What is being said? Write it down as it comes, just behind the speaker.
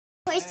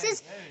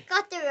horses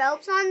got the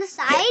ropes on the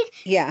side.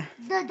 Yeah.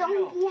 The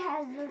donkey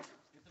has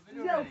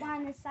the rope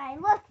on the side.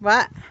 Look.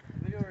 What?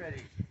 Video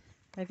ready.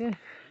 I did.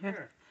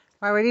 Here.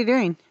 Why? What are you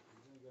doing?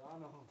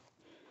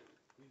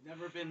 He's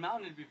never been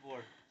mounted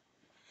before.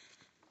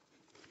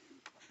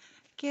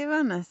 ¿Qué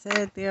van a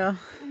hacer, tío?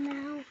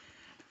 No.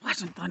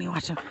 Watch him, Tony.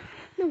 Watch him.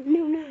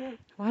 No.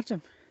 Watch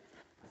him.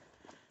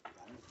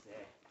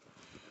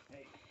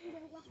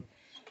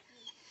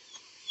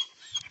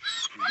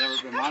 He's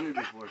never been mounted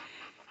before.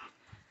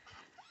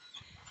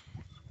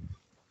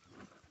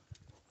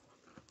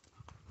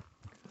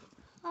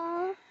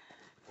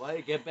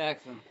 Why? Get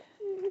back, son.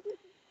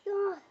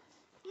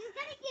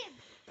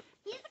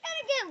 He's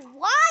gonna get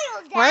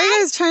wild, Dad. Why are you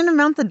guys trying to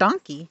mount the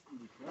donkey?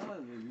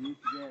 Because we need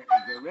to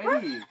get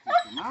ready to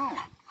mount.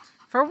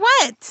 For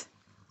what?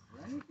 For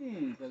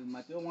anything. Because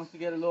Mateo wants to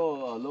get a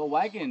little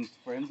wagon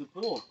for him to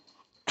pull.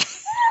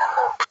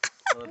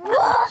 So to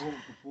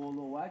pull a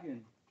little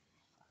wagon.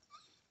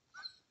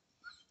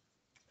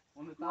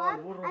 Mom,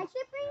 I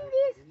should bring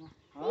these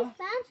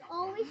pants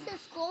always to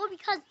school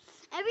because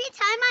every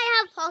time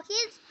I have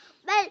pockets,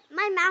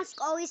 my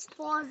mask always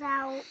falls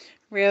out.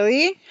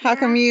 Really? How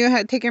come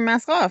you take your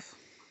mask off?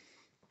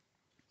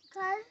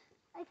 Because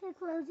I can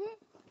close it.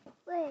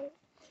 Wait.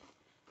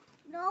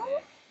 No?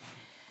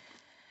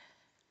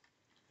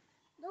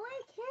 No,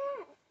 I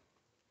can't.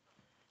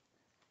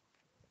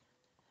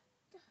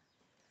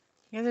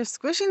 Yeah, they're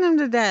squishing them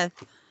to death.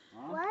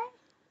 Huh? What?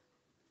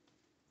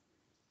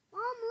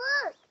 Mom,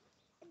 look.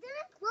 It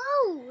didn't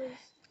close.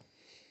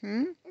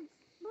 Hmm?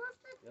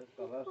 It's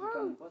supposed to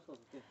close.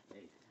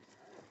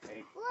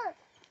 Look.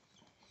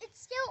 It's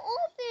still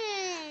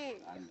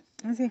open.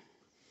 Let's see.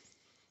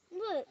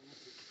 Look.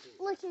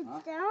 Look,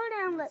 it's down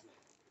and look.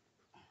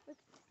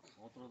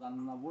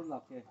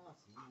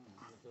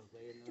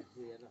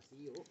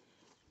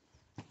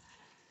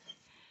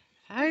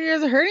 How you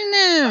guys are hurting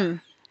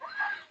them?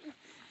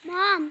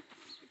 Mom,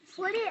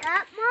 put it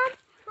up, Mom.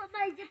 Put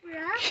my zipper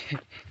up.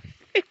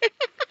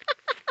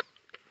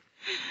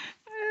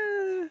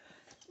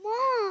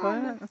 Mom.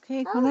 What?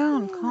 Okay, calm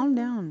down. Calm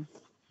down.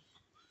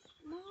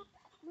 Mom,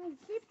 my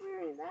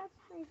zipper. That's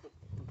my zipper.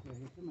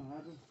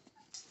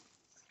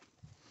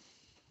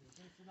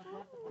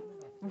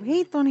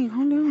 Wait, Tony,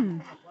 calm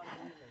down.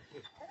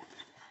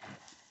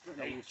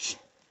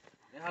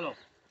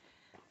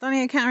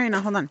 Tony, I can't right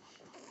now. Hold on.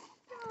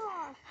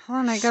 Hold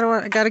on, I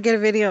gotta get a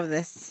video of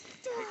this.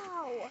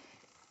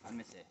 I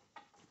miss it.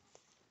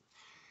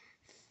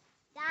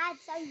 Dad,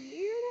 so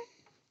you?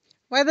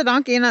 Why the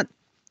donkey, not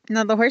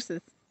the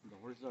horses? The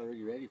horse is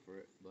already ready for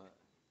it, but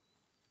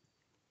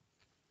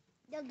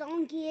The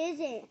donkey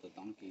isn't. the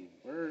donkey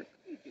work.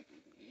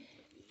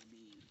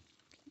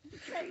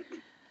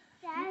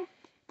 Dad,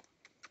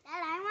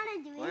 I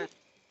want to do What? it.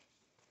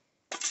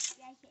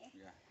 Right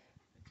here. Yeah.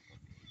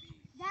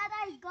 Dad,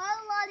 I got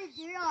a lot of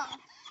dirt off.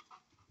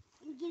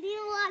 I'm getting a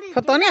lot of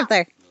Put Tony up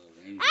there.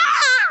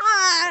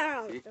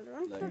 Ah! See?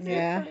 Like,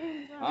 Yeah.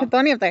 Huh? Put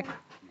Tony up there.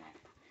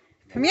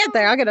 Put me up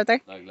there. I'll get up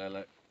there.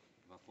 Look.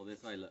 I'll pull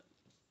this way, look.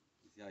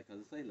 You see how I cut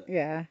this way, look?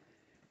 Yeah.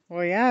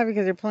 Well, yeah,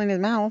 because you're pulling his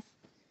mouth.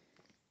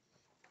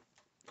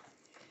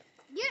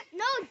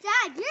 No,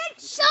 Dad, you're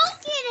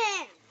choking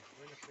him.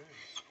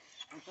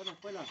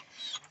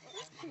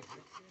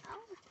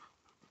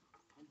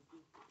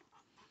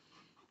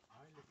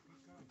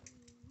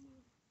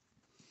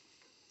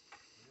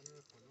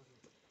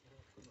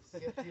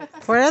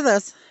 What are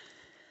those?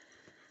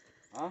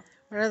 Huh?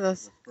 What are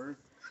those? Spurs.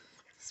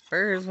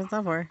 Spurs? What's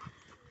that for?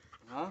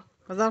 Huh?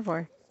 What's that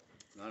for?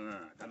 No.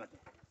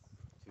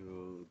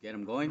 To get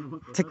him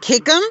going. To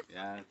kick him?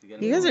 Yeah, to get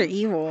him You guys are going.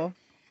 evil.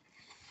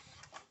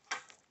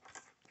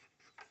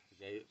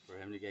 For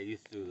him to get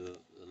used to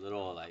the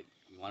little, like,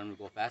 you want him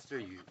to go faster,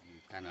 you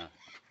kind of...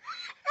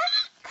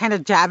 Kind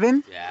of jab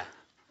him? Yeah.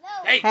 No.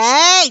 Hey!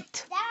 Hey!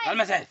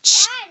 Cálmese. Dad,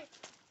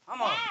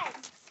 Vamos.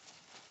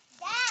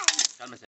 Dad.